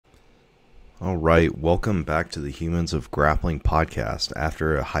All right, welcome back to the Humans of Grappling podcast.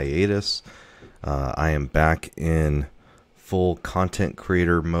 After a hiatus, I am back in full content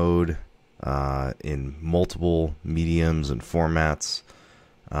creator mode in multiple mediums and formats,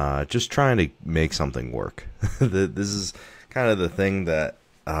 just trying to make something work. This is kind of the thing that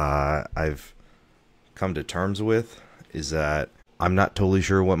I've come to terms with, is that I'm not totally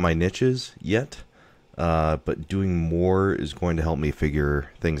sure what my niche is yet, but doing more is going to help me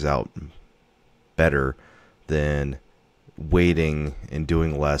figure things out better than waiting and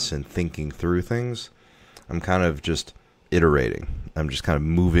doing less and thinking through things. I'm kind of just iterating. I'm just kind of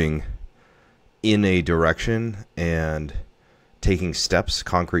moving in a direction and taking steps,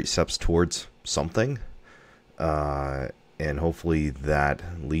 concrete steps towards something. And hopefully that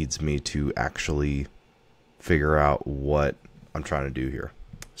leads me to actually figure out what I'm trying to do here.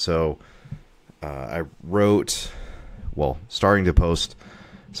 So I wrote, starting to post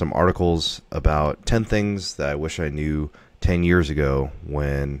some articles about 10 things that I wish I knew 10 years ago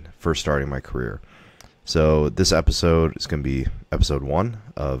when first starting my career. So this episode is going to be episode 1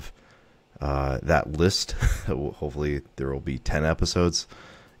 of that list. Hopefully there will be 10 episodes,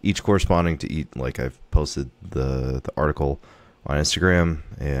 each corresponding to each. Like, I've posted the article on Instagram,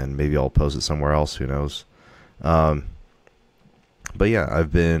 and maybe I'll post it somewhere else, who knows. But yeah,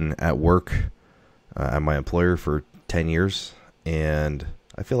 I've been at work at my employer for 10 years, and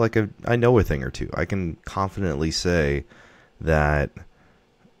I feel like I know a thing or two. I can confidently say that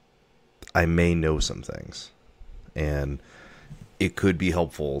I may know some things, and it could be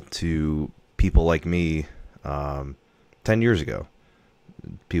helpful to people like me 10 years ago.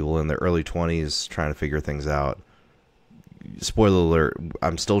 People in their early 20s trying to figure things out. Spoiler alert,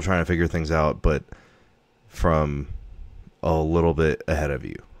 I'm still trying to figure things out, but from a little bit ahead of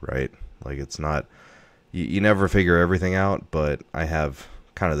you, right? Like, it's not, you never figure everything out, but I have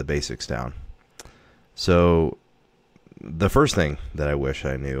kind of the basics down. So the first thing that I wish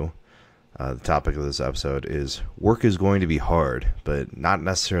I knew, the topic of this episode, is work is going to be hard, but not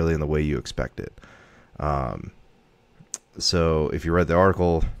necessarily in the way you expect it. So if you read the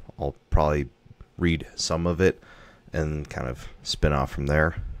article, I'll probably read some of it and kind of spin off from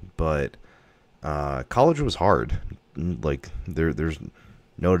there. But college was hard. Like, there's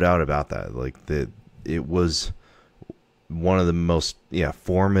no doubt about that. Like, it was one of the most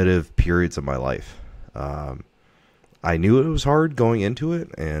formative periods of my life. I knew it was hard going into it,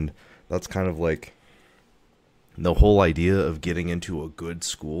 and that's kind of like the whole idea of getting into a good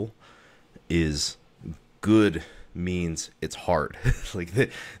school is good means it's hard. Like, they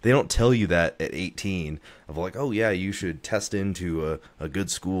don't tell you that at 18 of like, oh yeah, you should test into a good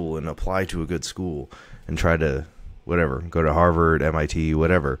school and apply to a good school and try to whatever, go to Harvard, MIT,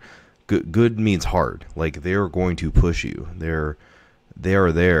 whatever. Good means hard. Like, they're going to push you. They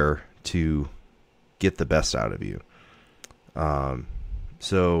are there to get the best out of you.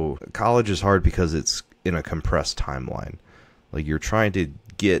 So college is hard because it's in a compressed timeline. Like, you're trying to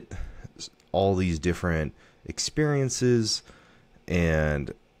get all these different experiences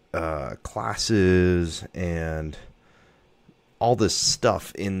and classes and all this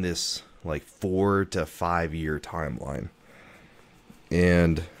stuff in this like 4 to 5 year timeline.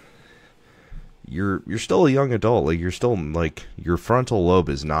 And you're still a young adult. Like, you're still, like, your frontal lobe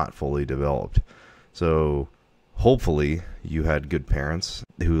is not fully developed. So hopefully you had good parents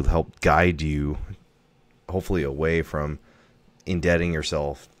who helped guide you, hopefully away from indebting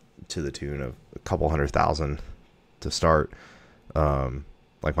yourself to the tune of a couple $100,000 to start.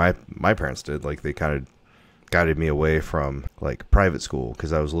 Like my parents did. Like, they kind of guided me away from like private school,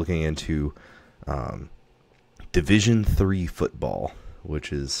 because I was looking into Division III football,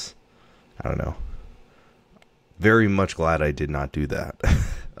 which is, I don't know, very much glad I did not do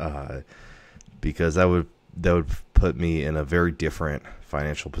that. Because that would put me in a very different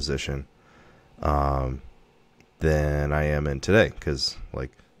financial position than I am in today. Because,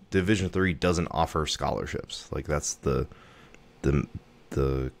 like, Division III doesn't offer scholarships. Like, that's the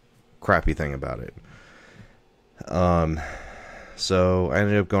crappy thing about it. So I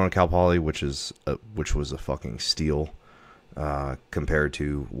ended up going to Cal Poly, which was a fucking steal compared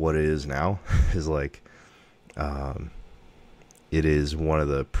to what it is now. Is like, it is one of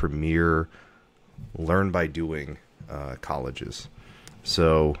the premier learn by doing colleges.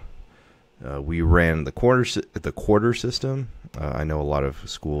 So we ran the quarter system. I know a lot of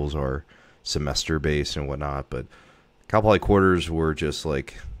schools are semester based and whatnot, but Cal Poly quarters were just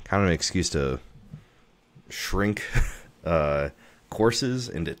like kind of an excuse to shrink courses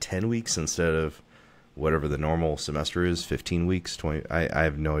into 10 weeks instead of whatever the normal semester is, 15 weeks, 20. I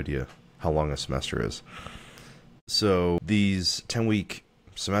have no idea how long a semester is. So these 10-week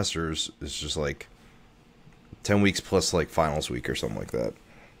semesters is just like 10 weeks plus like finals week or something like that.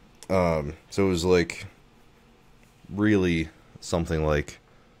 So it was like really something like,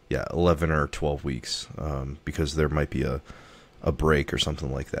 yeah, 11 or 12 weeks, because there might be a break or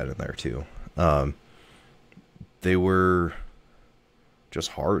something like that in there too. They were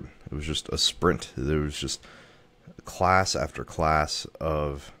just hard. It was just a sprint. There was just class after class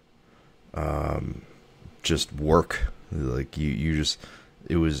of just work. Like you just,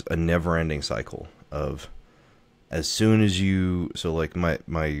 it was a never ending cycle of, as soon as you, so like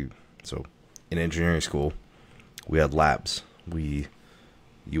so in engineering school, we had labs.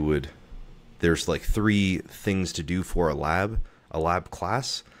 There's like 3 things to do for a lab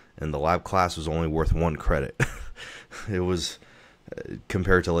class, and the lab class was only worth 1 credit. It was,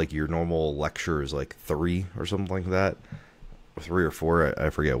 compared to like your normal lecture is like 3 or something like that, 3 or 4. I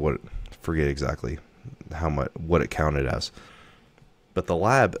forget exactly what it counted as. But the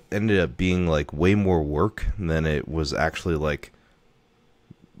lab ended up being like way more work than it was actually like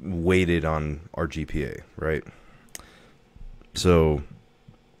weighted on our GPA, right? So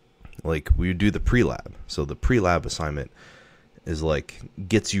like we would do the pre-lab. So the pre-lab assignment is like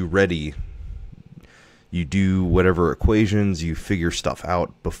gets you ready. You do whatever equations, you figure stuff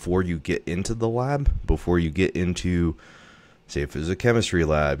out before you get into the lab, before you get into, say if it's a chemistry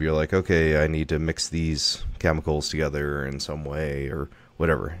lab, you're like, okay, I need to mix these chemicals together in some way or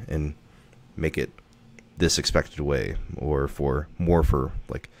whatever and make it this expected way, or for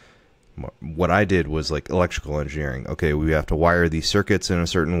like what I did was like electrical engineering. Okay, we have to wire these circuits in a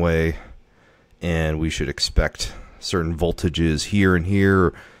certain way, and we should expect certain voltages here and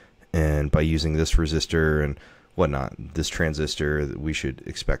here, and by using this resistor and whatnot, this transistor, we should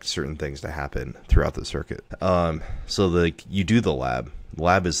expect certain things to happen throughout the circuit. So like you do the lab.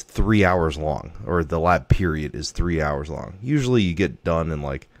 Lab is 3 hours long, or the lab period is 3 hours long. Usually you get done in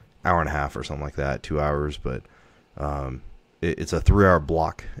like hour and a half or something like that, 2 hours, but it's a 3 hour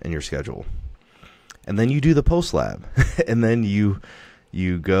block in your schedule. And then you do the post lab, and then you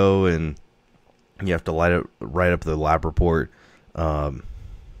go and you have to write up the lab report.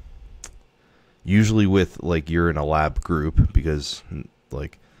 Usually with like you're in a lab group, because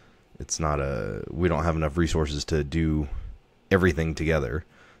like we don't have enough resources to do everything together.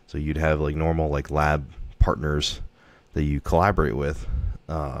 So you'd have like normal like lab partners that you collaborate with,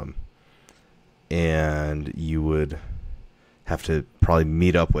 and you would have to probably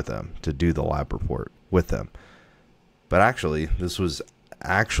meet up with them to do the lab report with them. But actually, this was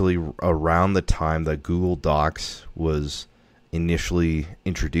actually around the time that Google Docs was initially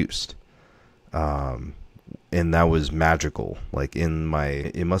introduced. And that was magical. Like it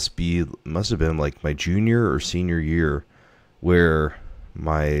must have been like my junior or senior year, where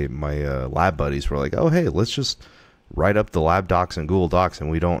my lab buddies were like, oh, hey, let's just write up the lab docs in Google Docs, and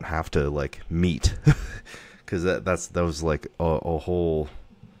we don't have to like meet. Because that was like a whole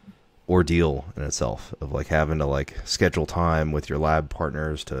ordeal in itself, of like having to like schedule time with your lab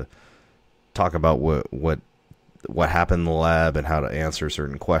partners to talk about what happened in the lab and how to answer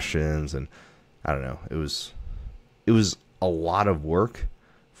certain questions. And I don't know, it was a lot of work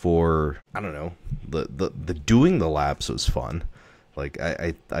for, I don't know, the doing the labs was fun. Like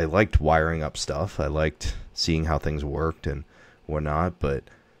I liked wiring up stuff. I liked seeing how things worked and whatnot, but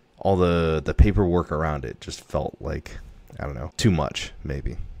all the paperwork around it just felt like, I don't know, too much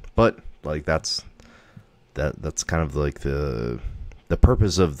maybe. But like that's kind of like the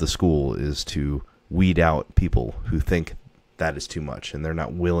purpose of the school, is to weed out people who think that is too much and they're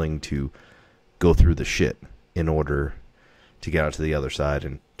not willing to go through the shit in order to get out to the other side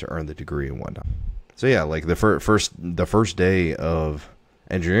and to earn the degree and whatnot. So yeah, like the first day of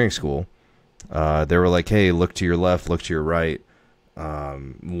engineering school, they were like, hey, look to your left, look to your right.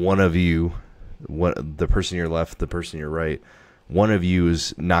 The person to your left, the person to your right, one of you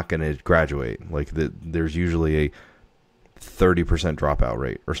is not going to graduate. Like there's usually a 30% dropout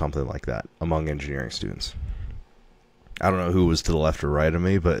rate or something like that among engineering students. I don't know who was to the left or right of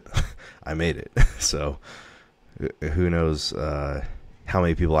me, but I made it. So who knows how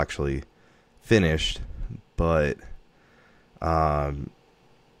many people actually finished. But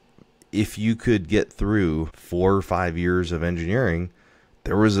if you could get through 4 or 5 years of engineering,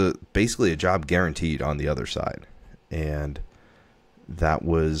 there was basically a job guaranteed on the other side. And that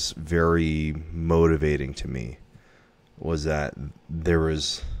was very motivating to me, was that there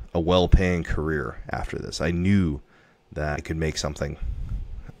was a well-paying career after this. I knew that I could make something,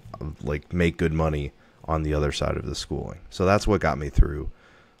 like make good money on the other side of the schooling. So that's what got me through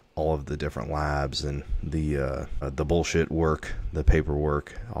all of the different labs and the bullshit work, the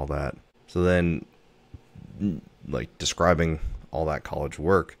paperwork, all that. So then, like, describing all that college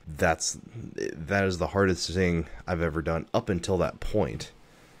work. That is the hardest thing I've ever done up until that point.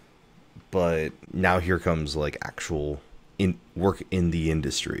 But now here comes like actual work in the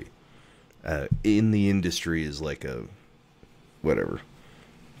industry. In the industry is like a whatever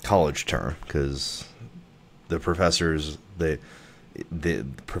college term, because the professors the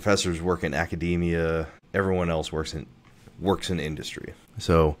professors work in academia. Everyone else works in industry.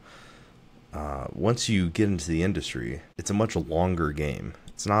 So once you get into the industry, it's a much longer game.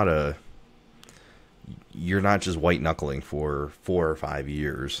 It's not you're not just white knuckling for 4 or 5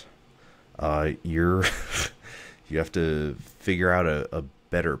 years. You have to figure out a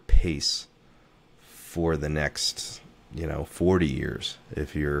better pace for the next 40 years.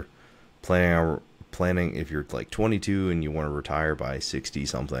 If you're planning, if you're like 22 and you want to retire by 60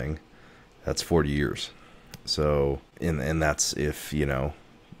 something, that's 40 years. So, and that's if,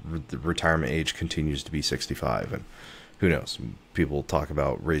 the retirement age continues to be 65, and who knows, people talk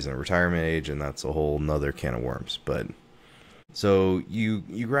about raising the retirement age, and that's a whole nother can of worms. But so you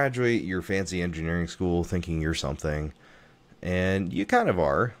graduate your fancy engineering school thinking you're something, and you kind of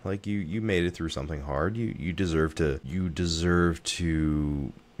are. Like you made it through something hard. You deserve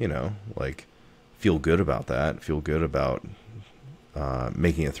to like feel good about that. Feel good about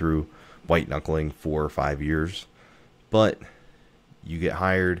making it through white knuckling 4 or 5 years. But you get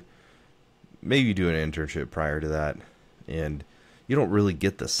hired. Maybe you do an internship prior to that, and you don't really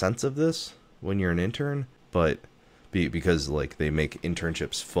get the sense of this when you're an intern, but because like they make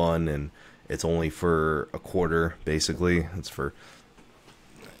internships fun, and it's only for a quarter, basically. It's for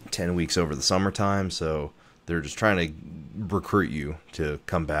 10 weeks over the summertime, so they're just trying to recruit you to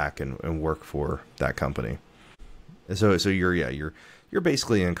come back and work for that company. And so you're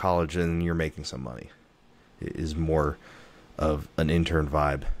basically in college and you're making some money. It is more of an intern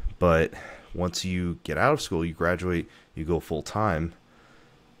vibe. But once you get out of school, you graduate, you go full time.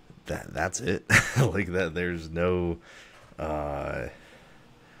 That's it. Like that. There's no. I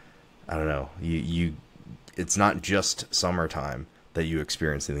don't know. It's not just summertime that you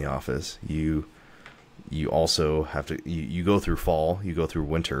experience in the office. You also have to. You go through fall. You go through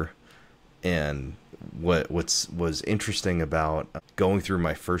winter. And was interesting about going through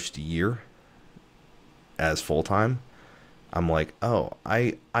my first year as full time, I'm like, oh,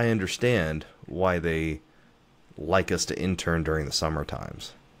 I understand why they like us to intern during the summer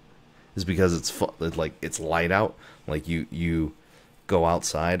times. Is because it's light out. Like you go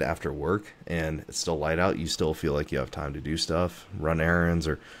outside after work and it's still light out. You still feel like you have time to do stuff, run errands,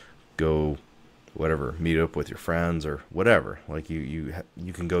 or go whatever, meet up with your friends or whatever. Like you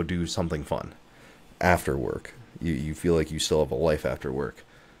can go do something fun after work. You feel like you still have a life after work.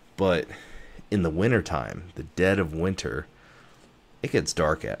 But in the wintertime, the dead of winter, it gets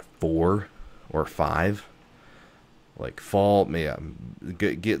dark at 4 or 5. Like fall,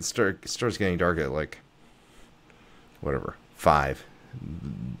 starts getting dark at like whatever, 5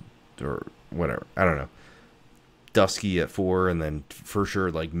 or whatever. I don't know. Dusky at 4, and then for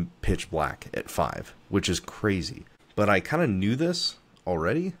sure like pitch black at 5, which is crazy. But I kind of knew this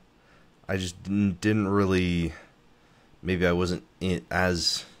already. I just didn't really. Maybe I wasn't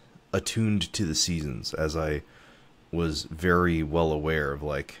as attuned to the seasons as I was very well aware of.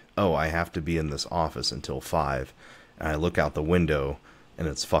 Like, oh, I have to be in this office until 5, and I look out the window and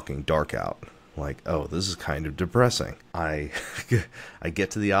it's fucking dark out. Like, oh, this is kind of depressing. I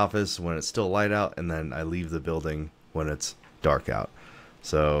get to the office when it's still light out, and then I leave the building when it's dark out.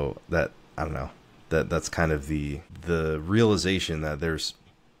 So that, I don't know, that's kind of the realization that there's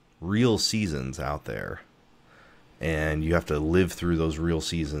real seasons out there, and you have to live through those real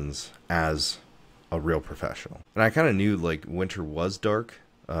seasons as a real professional. And I kind of knew like winter was dark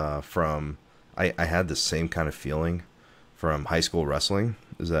from I had the same kind of feeling from high school wrestling,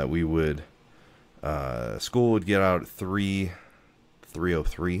 is that we would school would get out at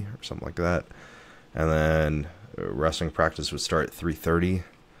 3:03 or something like that, and then wrestling practice would start at 3:30.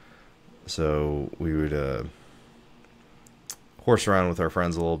 So we would horse around with our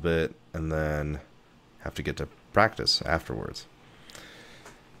friends a little bit, and then have to get to practice afterwards.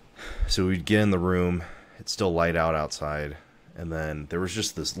 So we'd get in the room, it's still light out outside, and then there was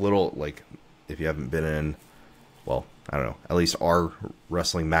just this little, like, if you haven't been in, well, I don't know, at least our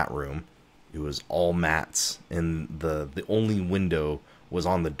wrestling mat room, it was all mats, and the only window was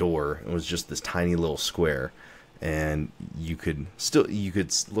on the door. It was just this tiny little square, and you could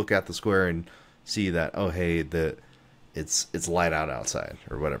look at the square and see that, oh hey, it's light out outside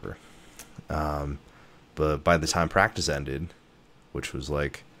or whatever. But by the time practice ended, which was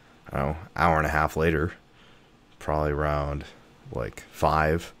like, I don't know, hour and a half later, probably around like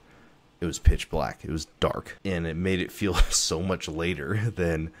 5, it was pitch black. It was dark, and it made it feel so much later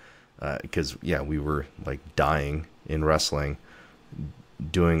than because we were like dying in wrestling,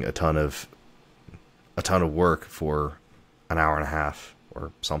 doing a ton of work for an hour and a half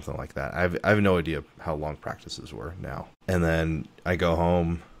or something like that. I have no idea how long practices were now. And then I go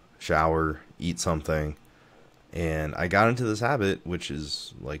home, shower, eat something, and I got into this habit, which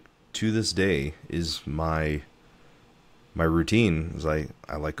is like to this day is my routine. Is I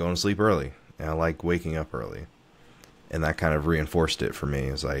like going to sleep early, and I like waking up early, and that kind of reinforced it for me.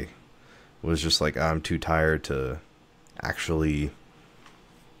 As I was just like, I'm too tired to actually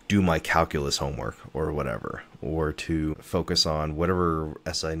do my calculus homework or whatever, or to focus on whatever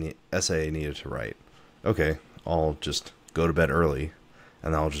essay I needed to write. Okay, I'll just go to bed early,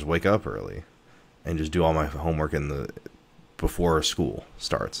 and I'll just wake up early, and just do all my homework before school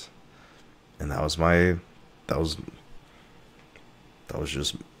starts. And that was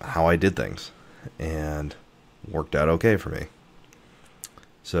just how I did things, and worked out okay for me.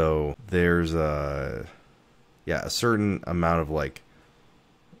 So there's a certain amount of like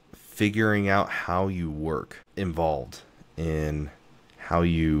figuring out how you work involved in how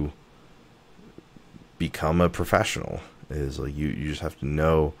you become a professional. Is like you just have to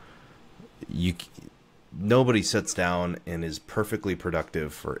know nobody sits down and is perfectly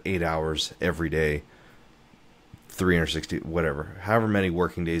productive for 8 hours every day, 360 whatever, however many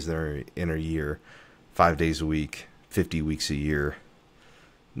working days there are in a year, 5 days a week, 50 weeks a year.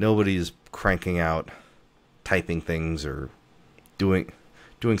 Nobody's cranking out typing things or doing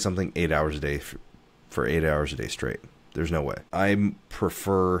something 8 hours a day for 8 hours a day straight. There's no way. I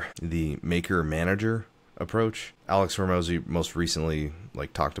prefer the maker manager approach. Alex Hormozy most recently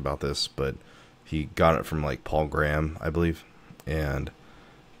like talked about this, but he got it from like Paul Graham, I believe. And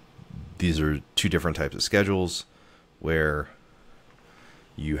these are two different types of schedules where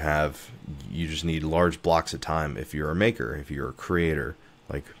you just need large blocks of time if you're a maker, if you're a creator,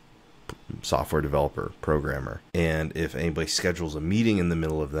 like software developer, programmer. And if anybody schedules a meeting in the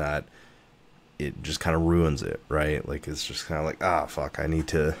middle of that, it just kind of ruins it, right? Like it's just kind of like, fuck, I need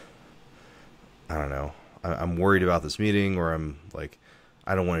to, I don't know, I'm worried about this meeting, or I'm like,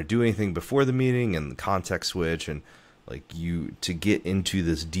 I don't want to do anything before the meeting, and the context switch, and like to get into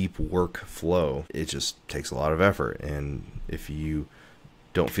this deep work flow, it just takes a lot of effort. And if you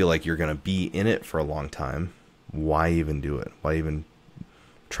don't feel like you're going to be in it for a long time, why even do it? Why even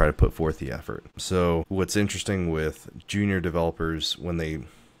try to put forth the effort? So what's interesting with junior developers when they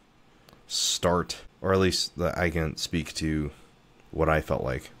start, or at least I can speak to what I felt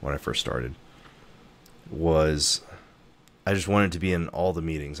like when I first started, was I just wanted to be in all the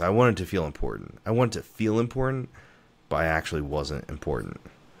meetings. I wanted to feel important. I wanted to feel important, but I actually wasn't important.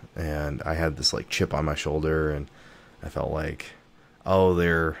 And I had this like chip on my shoulder, and I felt like, oh,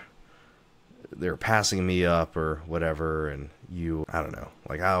 they're passing me up or whatever. And I don't know,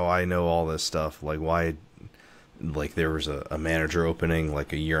 like, oh, I know all this stuff. Like, why? Like, there was a manager opening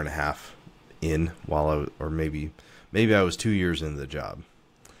like a year and a half in, or maybe I was 2 years into the job,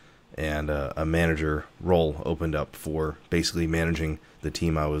 and a manager role opened up for basically managing the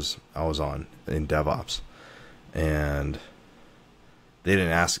team I was on in DevOps. And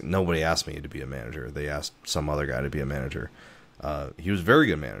nobody asked me to be a manager. They asked some other guy to be a manager. He was a very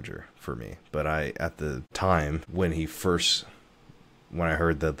good manager for me, but at the time when I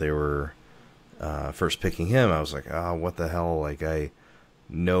heard that they were first picking him, I was like, oh, what the hell? Like, I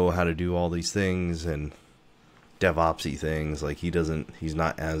know how to do all these things and DevOpsy things. Like, he's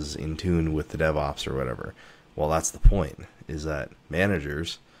not as in tune with the DevOps or whatever. Well, that's the point, is that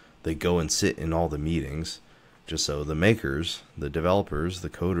managers, they go and sit in all the meetings just so the makers, the developers, the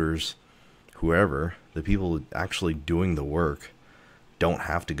coders, whoever, the people actually doing the work don't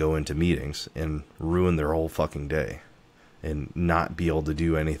have to go into meetings and ruin their whole fucking day and not be able to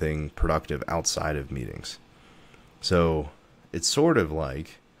do anything productive outside of meetings. So it's sort of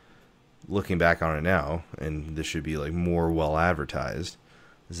like, looking back on it now, and this should be like more well advertised,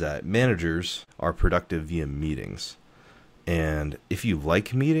 is that managers are productive via meetings. And if you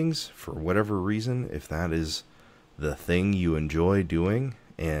like meetings for whatever reason, if that is the thing you enjoy doing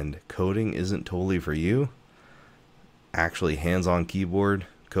and coding isn't totally for you, actually hands-on keyboard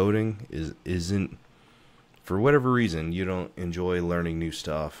coding isn't, for whatever reason, you don't enjoy learning new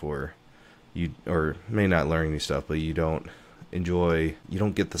stuff, or may not learning new stuff, but you don't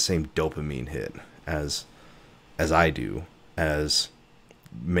get the same dopamine hit as I do, as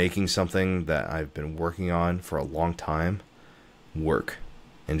making something that I've been working on for a long time work,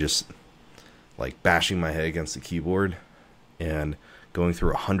 and just like bashing my head against the keyboard and going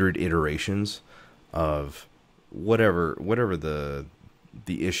through 100 iterations of whatever the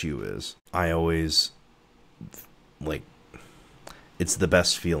the issue is, I always, like, it's the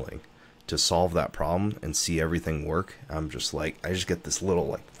best feeling to solve that problem and see everything work. I'm just like, I just get this little,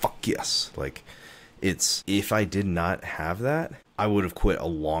 like, fuck yes. Like, it's, if I did not have that, I would have quit a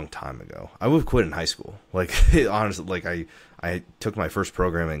long time ago. I would have quit in high school. Like, honestly, like, I took my first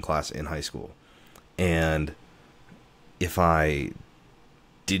programming class in high school. And if I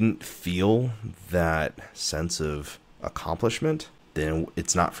didn't feel that sense of accomplishment, then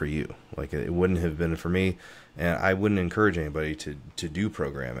it's not for you. Like, it wouldn't have been for me. And I wouldn't encourage anybody to do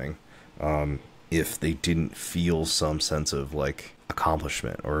programming if they didn't feel some sense of, like,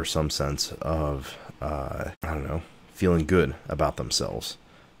 accomplishment or some sense of, I don't know, feeling good about themselves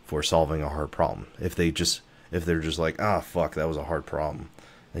for solving a hard problem. If they're just like, fuck, that was a hard problem,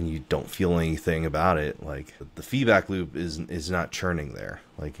 and you don't feel anything about it, like, the feedback loop is not churning there.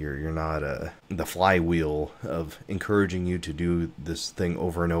 Like, you're not the flywheel of encouraging you to do this thing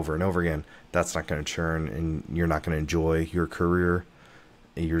over and over and over again. That's not going to churn, and you're not going to enjoy your career.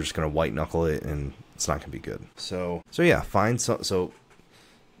 You're just going to white knuckle it, and it's not going to be good. So yeah, so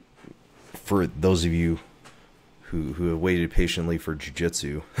for those of you who have waited patiently for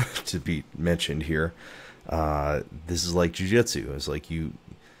jiu-jitsu to be mentioned here, this is like jiu-jitsu. It's like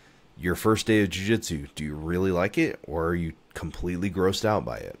your first day of jiu-jitsu, do you really like it, or are you completely grossed out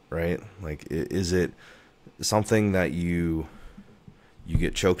by it, right? Like, is it something that you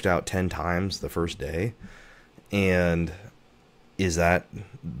get choked out 10 times the first day, and is that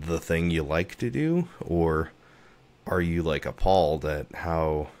the thing you like to do, or are you, like, appalled at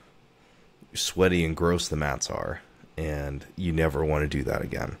how sweaty and gross the mats are, and you never want to do that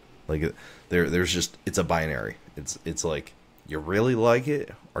again? Like, there's just, it's a binary. It's like, you really like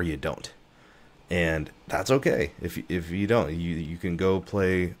it or you don't, and that's okay. If you don't, you can go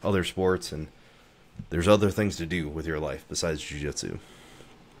play other sports, and there's other things to do with your life besides jiu-jitsu.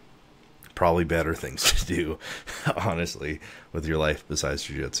 Probably better things to do, honestly, with your life besides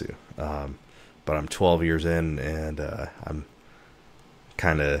jiu-jitsu. But I'm 12 years in, and I'm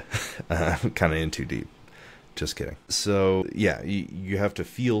kind of in too deep. Just kidding. So yeah, you have to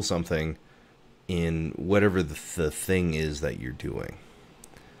feel something in whatever the thing is that you're doing,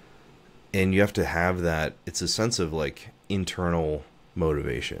 and you have to have that. It's a sense of, like, internal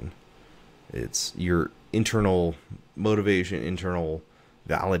motivation. It's your internal motivation, internal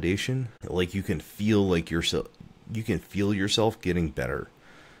validation. Like, you can feel like yourself, you can feel yourself getting better,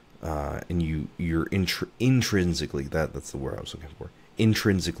 and you're intrinsically, that's the word I was looking for,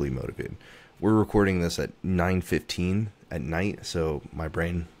 intrinsically motivated. We're recording this at 9:15 at night, so my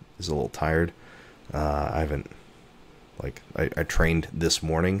brain is a little tired. I haven't, like, I trained this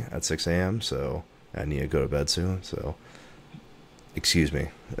morning at 6 a.m., so I need to go to bed soon. So excuse me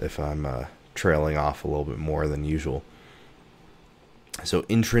if I'm trailing off a little bit more than usual. So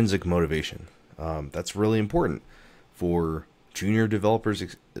intrinsic motivation, that's really important for junior developers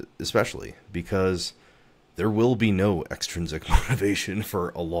especially, because there will be no extrinsic motivation for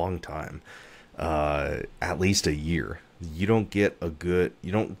a long time, at least a year. You don't get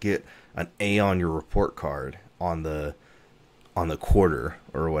an A on your report card on the quarter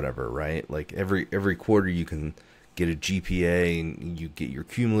or whatever, right? Like, every quarter you can get a GPA, and you get your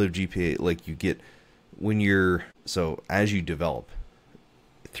cumulative GPA. Like, you get, so as you develop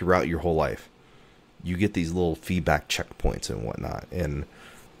throughout your whole life, you get these little feedback checkpoints and whatnot. And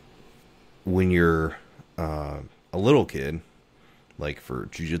when you're a little kid, like, for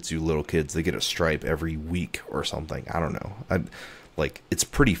jiu-jitsu little kids, they get a stripe every week or something. I don't know. Like, it's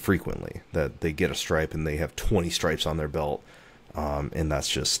pretty frequently that they get a stripe, and they have 20 stripes on their belt. And that's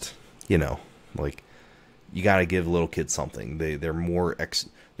just, like, you got to give little kids something. They're more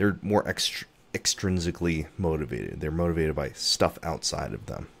extrinsically motivated. They're motivated by stuff outside of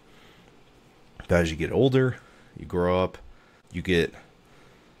them. But as you get older, you grow up, you get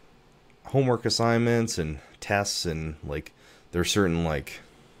homework assignments and tests, and, like, there's certain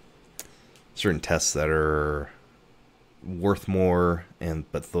tests that are worth more,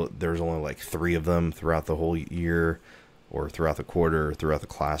 but there's only like 3 of them throughout the whole year, or throughout the quarter, or throughout the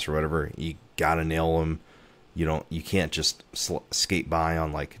class, or whatever. You gotta nail them. You can't just skate by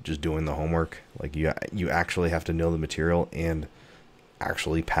on, like, just doing the homework. Like, you actually have to know the material and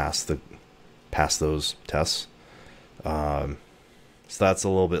actually pass those tests. So that's a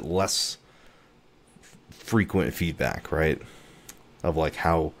little bit less frequent feedback, right? Of, like,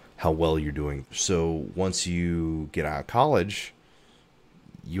 how well you're doing. So once you get out of college,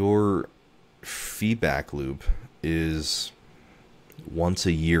 your feedback loop is once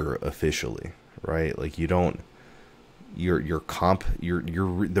a year officially, right? Like, you don't,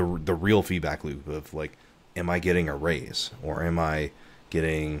 the real feedback loop of, like, am I getting a raise, or am I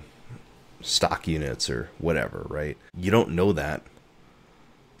getting stock units or whatever, right? You don't know that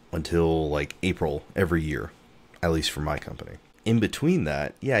until like April every year, at least for my company. In between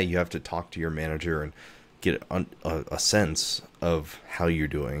that, yeah, you have to talk to your manager and get a sense of how you're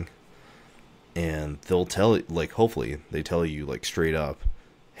doing. And they'll tell you, like, hopefully they tell you like straight up,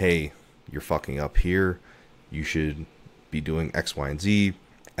 hey, you're fucking up here. You should be doing X, Y, and Z.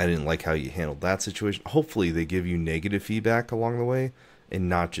 I didn't like how you handled that situation. Hopefully they give you negative feedback along the way and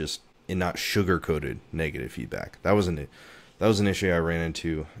not sugar-coated negative feedback. That was an issue I ran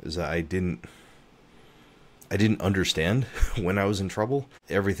into, is that I didn't understand when I was in trouble.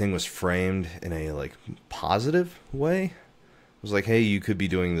 Everything was framed in a like positive way. It was like, hey, you could be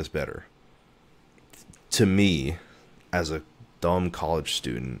doing this better. To me, as a dumb college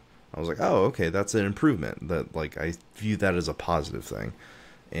student, I was like, oh, okay, that's an improvement. That, like, I view that as a positive thing.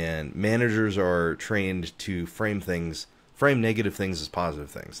 And managers are trained to frame negative things as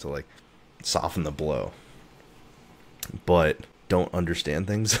positive things, to like soften the blow. But don't understand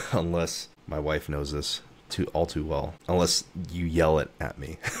things unless my wife knows this all too well. Unless you yell it at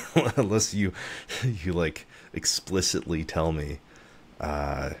me, unless you like explicitly tell me,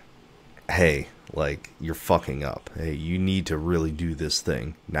 hey, like, you're fucking up. Hey, you need to really do this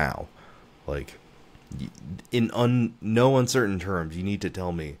thing now. Like, in no uncertain terms, you need to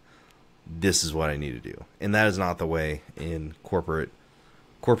tell me this is what I need to do. And that is not the way in corporate,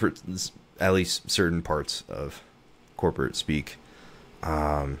 at least certain parts of corporate speak,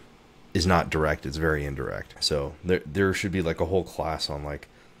 is not direct. It's very indirect. So there should be like a whole class on like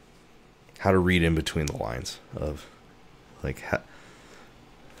how to read in between the lines of like how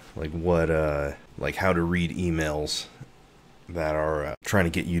to read emails that are trying to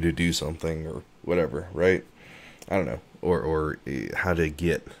get you to do something or whatever, right? I don't know. Or how to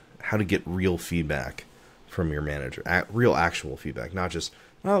get real feedback from your manager. Real actual feedback, not just,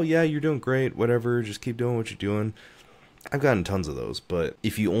 oh yeah, you're doing great, whatever, just keep doing what you're doing. I've gotten tons of those, but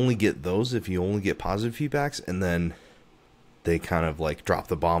if you only get positive feedbacks and then they kind of like drop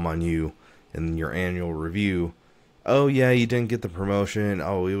the bomb on you in your annual review, oh yeah, you didn't get the promotion,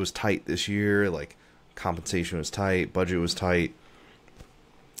 oh, it was tight this year, like compensation was tight, budget was tight,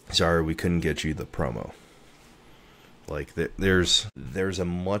 sorry, we couldn't get you the promo. Like, there's a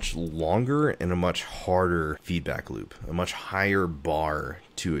much longer and a much harder feedback loop, a much higher bar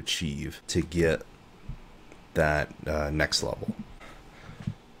to achieve to get that next level.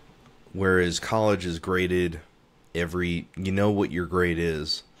 Whereas college is graded you know what your grade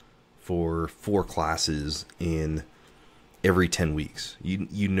is for 4 classes in every 10 weeks.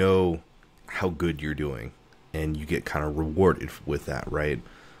 You know how good you're doing, and you get kind of rewarded with that, right?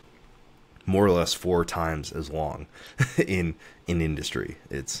 More or less 4 times as long in industry.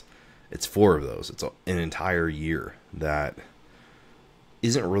 It's 4 of those. It's an entire year that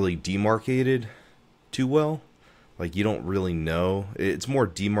isn't really demarcated too well. Like, you don't really know. It's more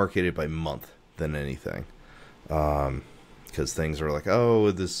demarcated by month than anything. Because things are like,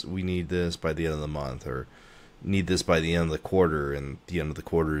 oh, we need this by the end of the month, or need this by the end of the quarter, and the end of the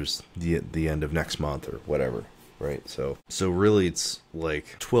quarter is the end of next month, or whatever, right? So really it's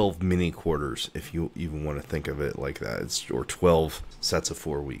like 12 mini quarters, if you even want to think of it like that. Or 12 sets of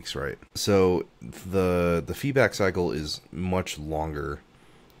 4 weeks, right? So the feedback cycle is much longer,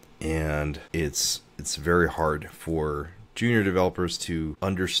 and it's very hard for junior developers to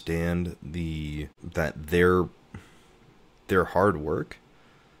understand that their hard work,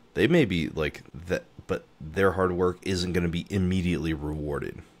 they may be like that, but their hard work isn't going to be immediately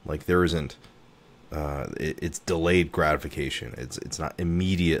rewarded. Like, there isn't it's delayed gratification. It's not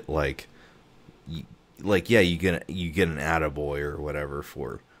immediate, like yeah, you get an attaboy or whatever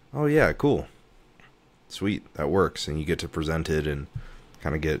for, oh yeah, cool, sweet, that works, and you get to present it and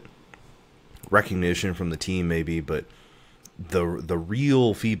kind of get recognition from the team maybe. But the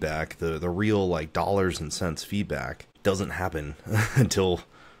real feedback, the real like dollars and cents feedback doesn't happen until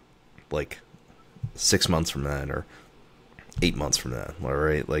like 6 months from then, or 8 months from then, all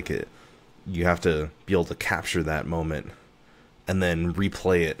right? Like, you have to be able to capture that moment and then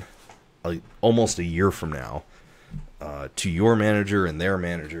replay it like almost a year from now to your manager and their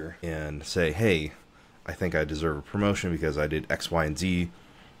manager, and say, hey, I think I deserve a promotion because I did X, Y, and Z.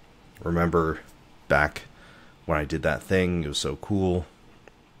 Remember back when I did that thing, it was so cool.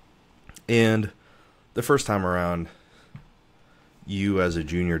 And the first time around, you as a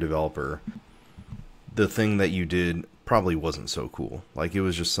junior developer, the thing that you did probably wasn't so cool. Like, it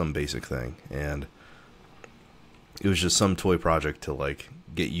was just some basic thing, and it was just some toy project to like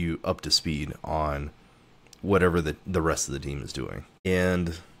get you up to speed on whatever the rest of the team is doing.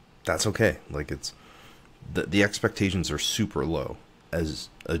 And that's okay. Like, it's the expectations are super low. as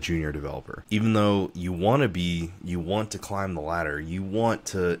a junior developer. Even though you want to climb the ladder, you want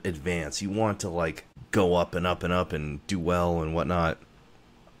to advance, you want to like go up and up and up and do well and whatnot.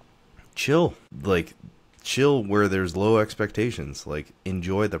 Chill. Like, chill where there's low expectations. Like,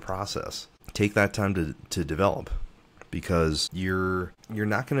 enjoy the process. Take that time to develop, because you're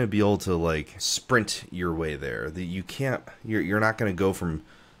not going to be able to like sprint your way there. That you can't. You're not going to go from,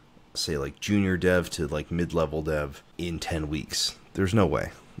 say, like junior dev to like mid-level dev in 10 weeks. There's no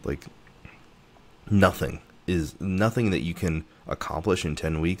way. Like, nothing that you can accomplish in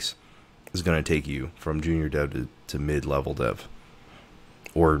 10 weeks is going to take you from junior dev to mid-level dev,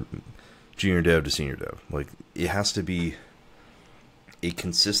 or junior dev to senior dev. Like, it has to be a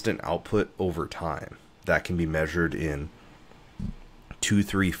consistent output over time that can be measured in 2,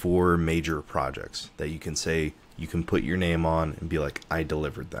 3, 4 major projects that you can say, you can put your name on and be like, I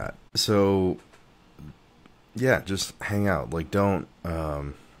delivered that. So yeah, just hang out. Like, don't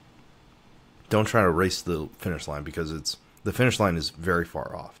try to race the finish line, because the finish line is very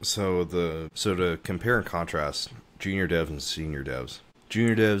far off. So to compare and contrast junior devs and senior devs.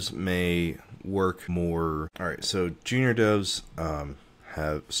 Junior devs may work more. All right, so junior devs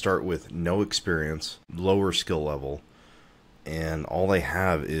start with no experience, lower skill level, and all they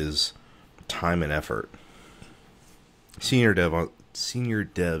have is time and effort. Senior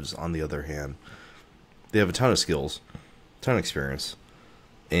devs, on the other hand, they have a ton of skills, ton of experience,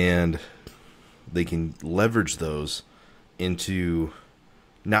 and they can leverage those into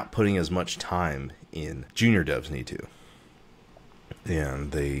not putting as much time in. Junior devs need to.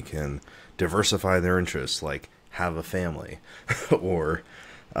 And they can diversify their interests, like have a family, or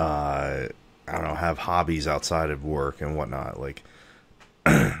I don't know, have hobbies outside of work and whatnot. Like,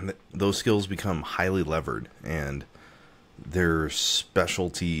 those skills become highly levered, and their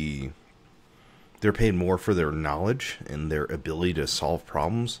specialty, they're paid more for their knowledge and their ability to solve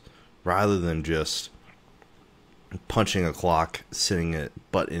problems, rather than just punching a clock, sitting a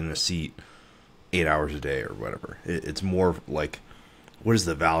butt in a seat 8 hours a day or whatever. It's more like, what is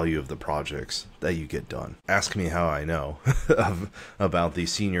the value of the projects that you get done? Ask me how I know about the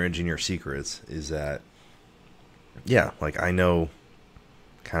senior engineer secrets, is that, yeah, like, I know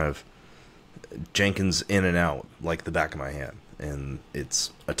kind of Jenkins in and out like the back of my hand. And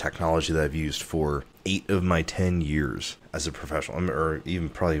it's a technology that I've used for 8 of my 10 years as a professional, or even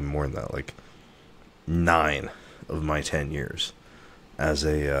probably more than that, like 9 of my 10 years as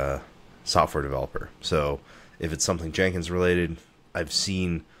a software developer. So if it's something Jenkins related, I've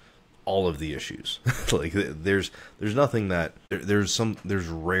seen all of the issues. Like, there's nothing that there's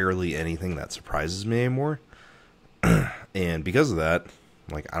rarely anything that surprises me anymore. And because of that,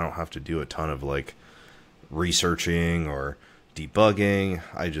 like, I don't have to do a ton of like researching or debugging.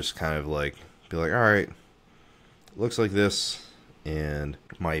 I just kind of like be like, all right, looks like this, and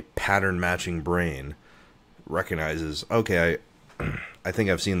my pattern matching brain recognizes, okay, I think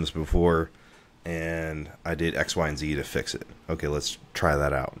I've seen this before, and I did X, Y, and Z to fix it. Okay, let's try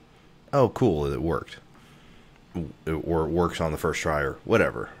that out. Oh, cool, it worked. Or it works on the first try, or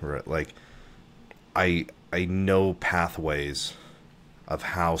whatever. Right? Like, I know pathways of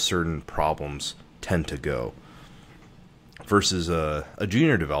how certain problems tend to go. Versus a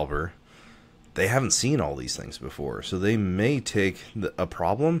junior developer, they haven't seen all these things before. So they may take a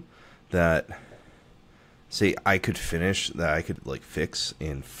problem that, say, I could like fix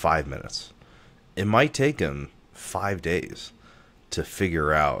in 5 minutes. It might take them 5 days to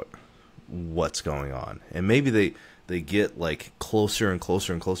figure out what's going on. And maybe they get like closer and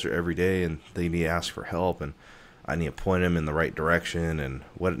closer and closer every day, and they need to ask for help, and I need to point them in the right direction and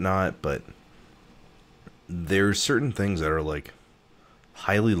whatnot. But there's certain things that are like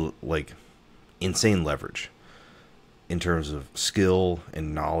highly like insane leverage in terms of skill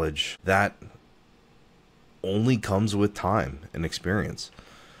and knowledge that only comes with time and experience.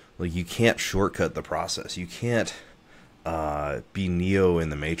 Like, you can't shortcut the process. You can't be Neo in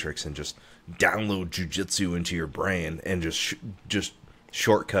the Matrix and just download jujitsu into your brain and just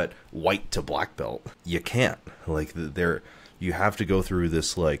shortcut white to black belt. You can't. Like, you have to go through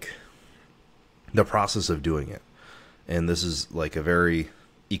this, like, the process of doing it. And this is like a very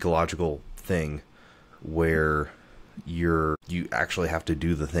ecological thing where you actually have to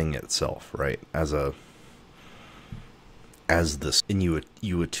do the thing itself, right? And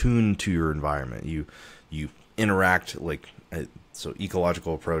you attune to your environment. You interact, like, so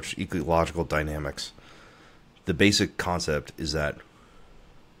ecological approach, ecological dynamics. The basic concept is that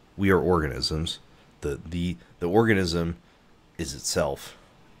we are organisms. The organism is itself,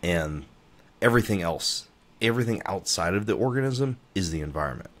 and everything else, everything outside of the organism is the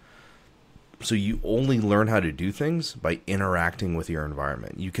environment. So you only learn how to do things by interacting with your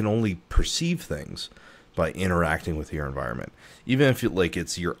environment. You can only perceive things by interacting with your environment. Even if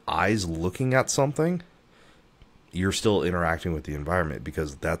it's your eyes looking at something, you're still interacting with the environment,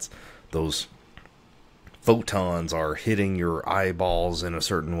 because those photons are hitting your eyeballs in a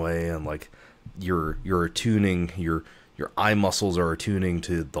certain way, and like you're attuning your eye muscles are attuning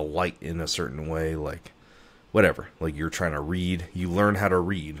to the light in a certain way, like whatever. Like you're trying to read, you learn how to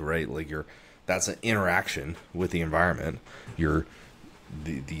read, right? Like that's an interaction with the environment.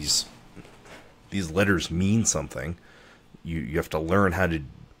 These letters mean something. You have to learn how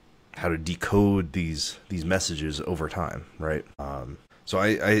to decode these messages over time, right? So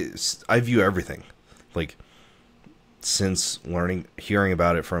I view everything, like, since hearing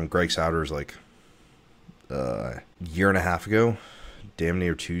about it from Greg Souders, like a year and a half ago, damn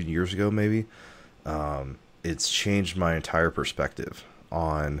near 2 years ago, maybe. It's changed my entire perspective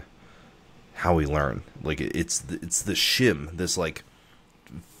on how we learn. Like it's the shim, this like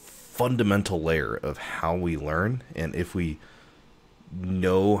fundamental layer of how we learn, and if we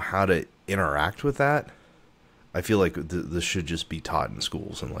know how to interact with that, I feel like this should just be taught in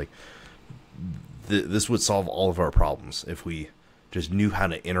schools, and like this would solve all of our problems if we just knew how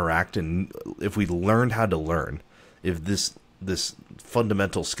to interact, and if we learned how to learn. If this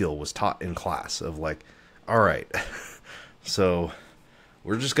fundamental skill was taught in class, of like, all right, so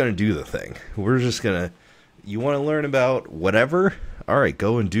we're just going to do the thing. We're just going to, you want to learn about whatever? All right,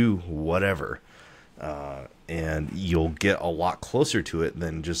 go and do whatever. And you'll get a lot closer to it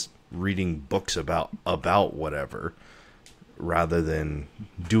than just reading books about whatever, rather than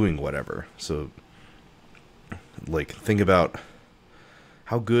doing whatever. So, like, think about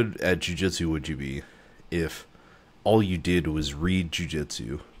how good at jiu-jitsu would you be if all you did was read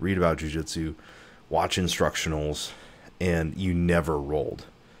about jiu-jitsu, watch instructionals, and you never rolled.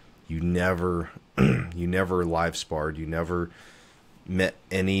 You never live sparred. You never met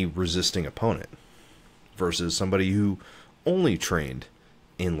any resisting opponent, versus somebody who only trained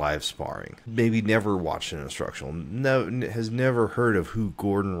in live sparring, maybe never watched an instructional, has never heard of who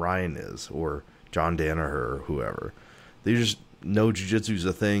Gordon Ryan is, or John Danaher, or whoever. They just know jiu-jitsu's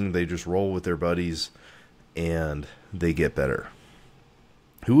a thing. They just roll with their buddies, and they get better.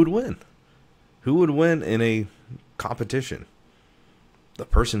 Who would win? Who would win in a competition? The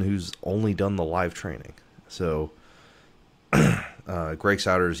person who's only done the live training. So Greg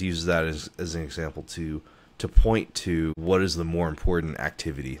Souders uses that as an example to point to what is the more important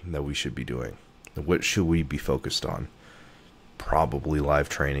activity that we should be doing. What should we be focused on? Probably live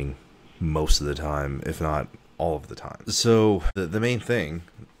training most of the time, if not all of the time. So the main thing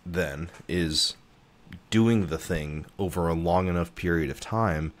then is doing the thing over a long enough period of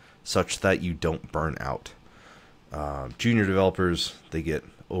time such that you don't burn out. Junior developers, they get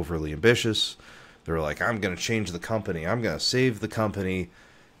overly ambitious. They're like, I'm going to change the company. I'm going to save the company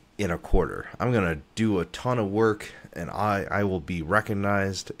in a quarter. I'm going to do a ton of work, and I will be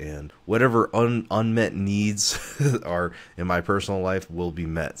recognized, and whatever unmet needs are in my personal life will be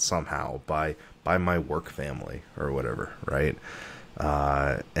met somehow by my work family or whatever, right?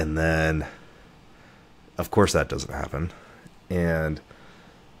 And then, of course, that doesn't happen. And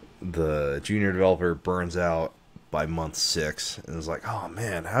the junior developer burns out by month 6 and is like, oh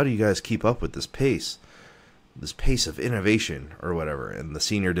man, how do you guys keep up with this pace of innovation or whatever? And the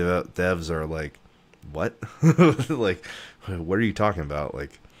senior devs are like, what? Like, what are you talking about?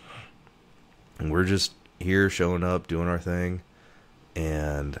 Like, we're just here showing up, doing our thing,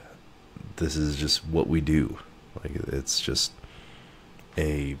 and this is just what we do. Like, it's just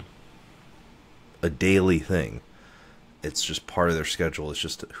a daily thing. It's just part of their schedule. It's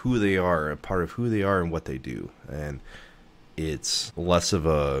just who they are, a part of who they are and what they do. And it's less of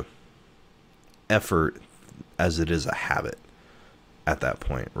a effort as it is a habit at that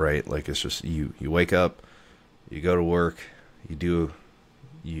point, right? Like, it's just you wake up, you go to work, you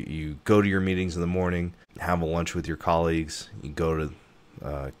go to your meetings in the morning, have a lunch with your colleagues, you go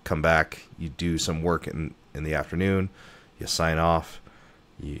to come back, you do some work in the afternoon, you sign off.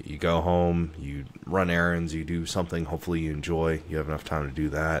 You go home, you run errands, you do something hopefully you enjoy, you have enough time to do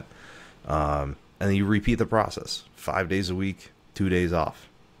that, and then you repeat the process 5 days a week, 2 days off,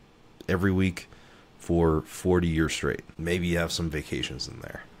 every week for 40 years straight. Maybe you have some vacations in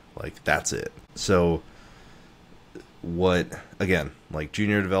there. Like, that's it. So again, like,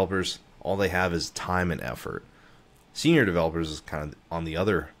 junior developers, all they have is time and effort. Senior developers is kind of on the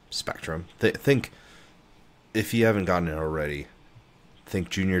other spectrum. Think, if you haven't gotten it already, think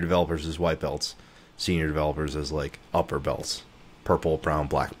junior developers as white belts, senior developers as like upper belts, purple, brown,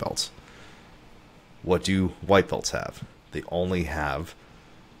 black belts. What do white belts have? They only have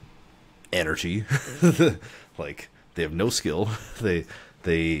energy. Like, they have no skill. They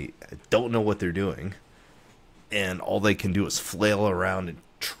don't know what they're doing, and all they can do is flail around and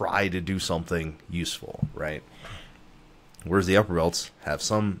try to do something useful, right? Whereas the upper belts have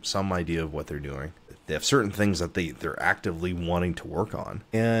some idea of what they're doing. They have certain things that they're actively wanting to work on,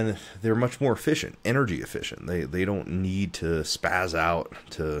 and they're much more efficient, energy efficient. They don't need to spaz out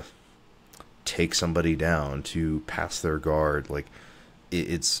to take somebody down, to pass their guard. Like,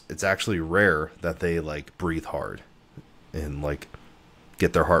 it's actually rare that they like breathe hard and like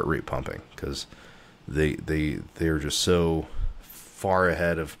get their heart rate pumping, because they're just so far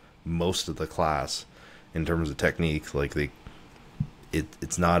ahead of most of the class in terms of technique. Like,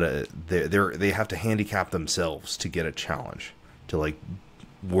 it's not a, they have to handicap themselves to get a challenge, to like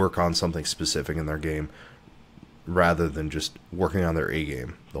work on something specific in their game, rather than just working on their A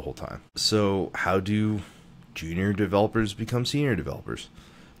game the whole time. So how do junior developers become senior developers?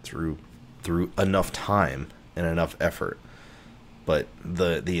 Through enough time and enough effort. But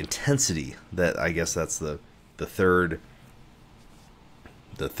the intensity, that I guess that's the third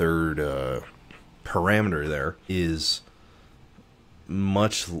parameter there, is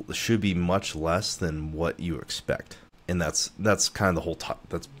should be much less than what you expect. And that's kind of the whole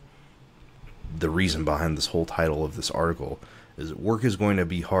that's the reason behind this whole title of this article, is work is going to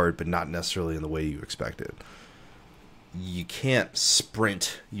be hard, but not necessarily in the way you expect it. You can't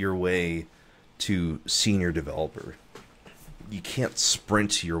sprint your way to senior developer. You can't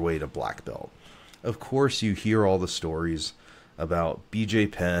sprint your way to black belt. Of course, you hear all the stories about BJ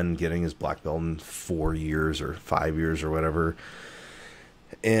Penn getting his black belt in 4 years or 5 years or whatever.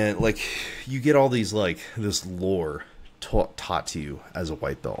 And like, you get all these, like, this lore taught to you as a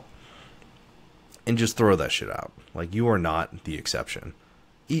white belt. And just throw that shit out. Like, you are not the exception.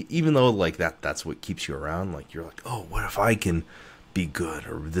 Even though, like, that's what keeps you around. Like, you're like, oh, what if I can be good,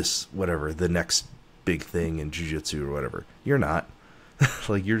 or this, whatever, the next big thing in jiu-jitsu or whatever. You're not.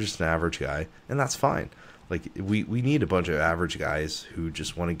 Like, you're just an average guy, and that's fine. Like, we need a bunch of average guys who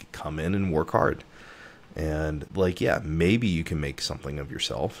just want to come in and work hard. And, like, yeah, maybe you can make something of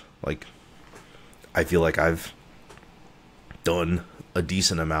yourself. Like, I feel like I've done a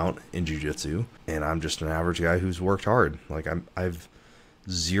decent amount in jiu-jitsu, and I'm just an average guy who's worked hard. Like, I've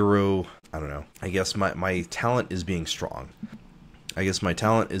zero, I don't know. I guess my talent is being strong. I guess my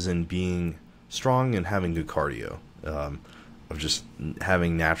talent is in being strong and having good cardio. Of just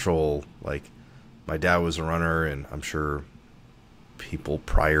having natural, like, my dad was a runner, and I'm sure people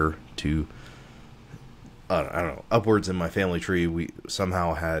prior to, I don't know, upwards in my family tree, we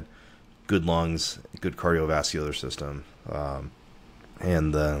somehow had good lungs, good cardiovascular system.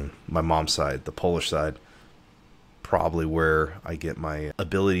 And my mom's side, the Polish side, probably where I get my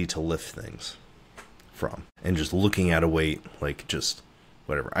ability to lift things from. And just looking at a weight, like, just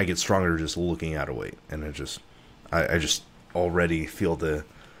whatever. I get stronger just looking at a weight, and I just already feel the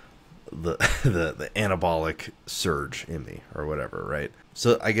anabolic surge in me, or whatever, right?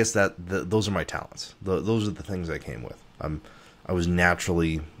 So I guess those are my talents. Those are the things I came with. I was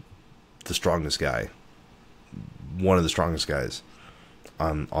naturally the strongest guy, one of the strongest guys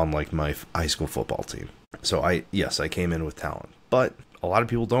on like my high school football team. So I came in with talent, but a lot of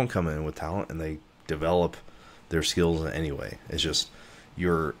people don't come in with talent, and they develop their skills anyway. That's just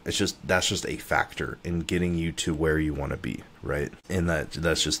a factor in getting you to where you want to be, right? And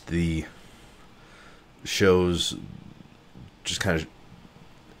that's just the shows, just kind of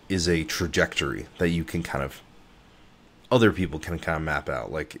is a trajectory that you can kind of, other people can kind of map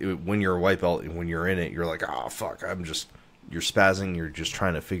out. Like, when you're a white belt and when you're in it, you're like, oh fuck, you're spazzing, you're just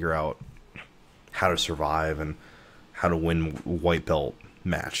trying to figure out how to survive and how to win white belt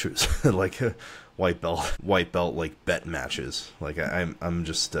matches. Like, white belt like bet matches. Like, I'm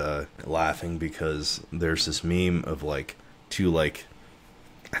just laughing because there's this meme of like two, like,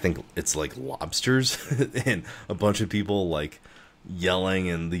 I think it's like lobsters and a bunch of people like yelling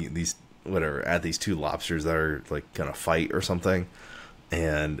and these whatever at these two lobsters that are like gonna fight or something,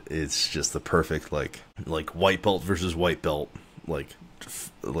 and it's just the perfect like white belt versus white belt like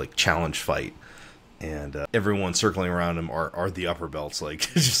challenge fight. And everyone circling around him are the upper belts, like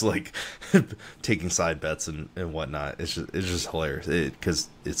just like taking side bets and whatnot. It's just hilarious because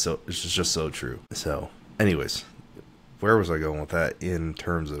it's just so true. So, anyways, where was I going with that in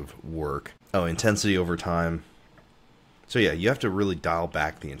terms of work? Oh, intensity over time. So yeah, you have to really dial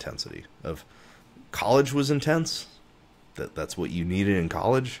back the intensity of college was intense. That's what you needed in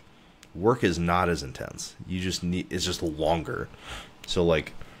college. Work is not as intense. It's just longer. So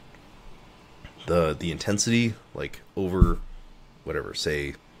like, the intensity, like, over whatever,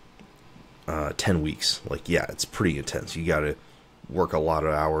 say 10 weeks, like, yeah, it's pretty intense. You got to work a lot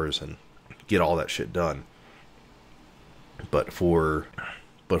of hours, and get all that shit done. But for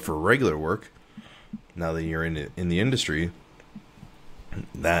regular work, now that you're in the industry,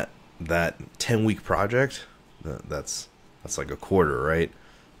 that 10-week project, that's like a quarter, right?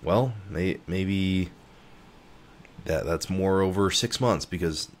 Well, maybe that's more over 6 months,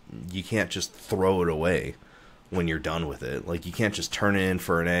 because you can't just throw it away when you're done with it. Like, you can't just turn it in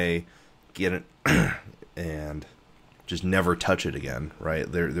for an A, get it, and just never touch it again, right?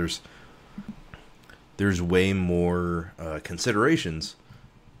 There's way more considerations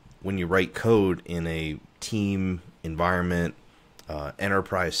when you write code in a team environment,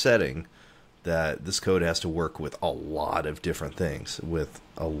 enterprise setting, that this code has to work with a lot of different things, with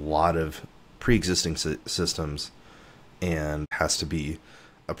a lot of pre-existing systems, and has to be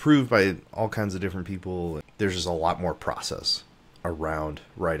approved by all kinds of different people. There's just a lot more process around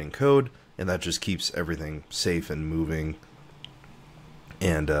writing code, and that just keeps everything safe and moving,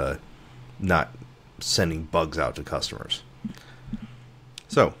 and not sending bugs out to customers.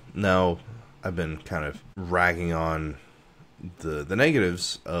 So now I've been kind of ragging on the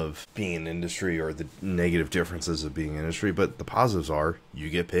negatives of being in industry, or the negative differences of being in industry, but the positives are you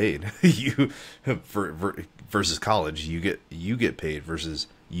get paid. Versus college, you get paid, versus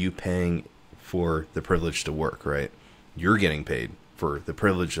you paying for the privilege to work, right? You're getting paid for the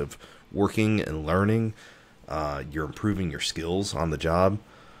privilege of working and learning. You're improving your skills on the job.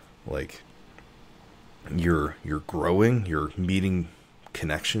 Like, you're growing, you're meeting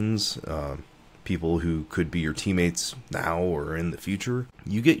connections, people who could be your teammates now or in the future.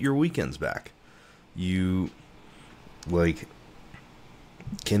 You get your weekends back. You, like,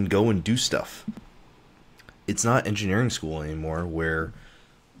 can go and do stuff. It's not engineering school anymore, where,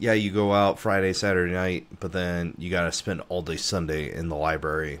 yeah, you go out Friday, Saturday night, but then you got to spend all day Sunday in the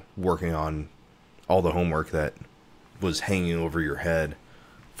library working on all the homework that was hanging over your head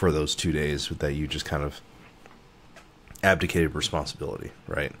for those 2 days that you just kind of abdicated responsibility,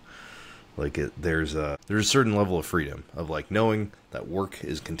 right? Like, there's a certain level of freedom of, like, knowing that work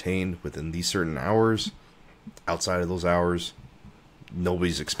is contained within these certain hours. Outside of those hours,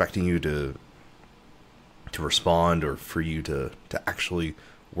 nobody's expecting you to respond, or for you to actually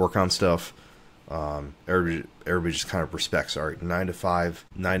work on stuff. Everybody just kind of respects, all right, 9 to 5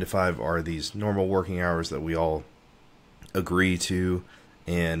 are these normal working hours that we all agree to,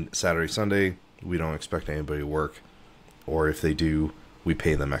 and Saturday, Sunday, we don't expect anybody to work, or if they do, we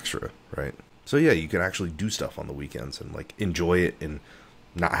pay them extra, right? So yeah, you can actually do stuff on the weekends and, like, enjoy it, and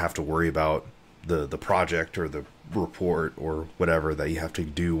not have to worry about the project or the report or whatever that you have to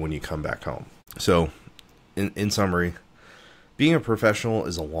do when you come back home. So in summary, being a professional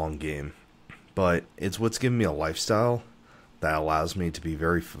is a long game, but it's what's given me a lifestyle that allows me to be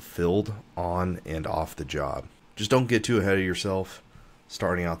very fulfilled on and off the job. Just don't get too ahead of yourself.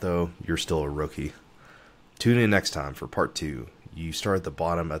 Starting out, though, you're still a rookie. Tune in next time for part 2. You start at the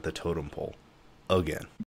bottom at the totem pole again.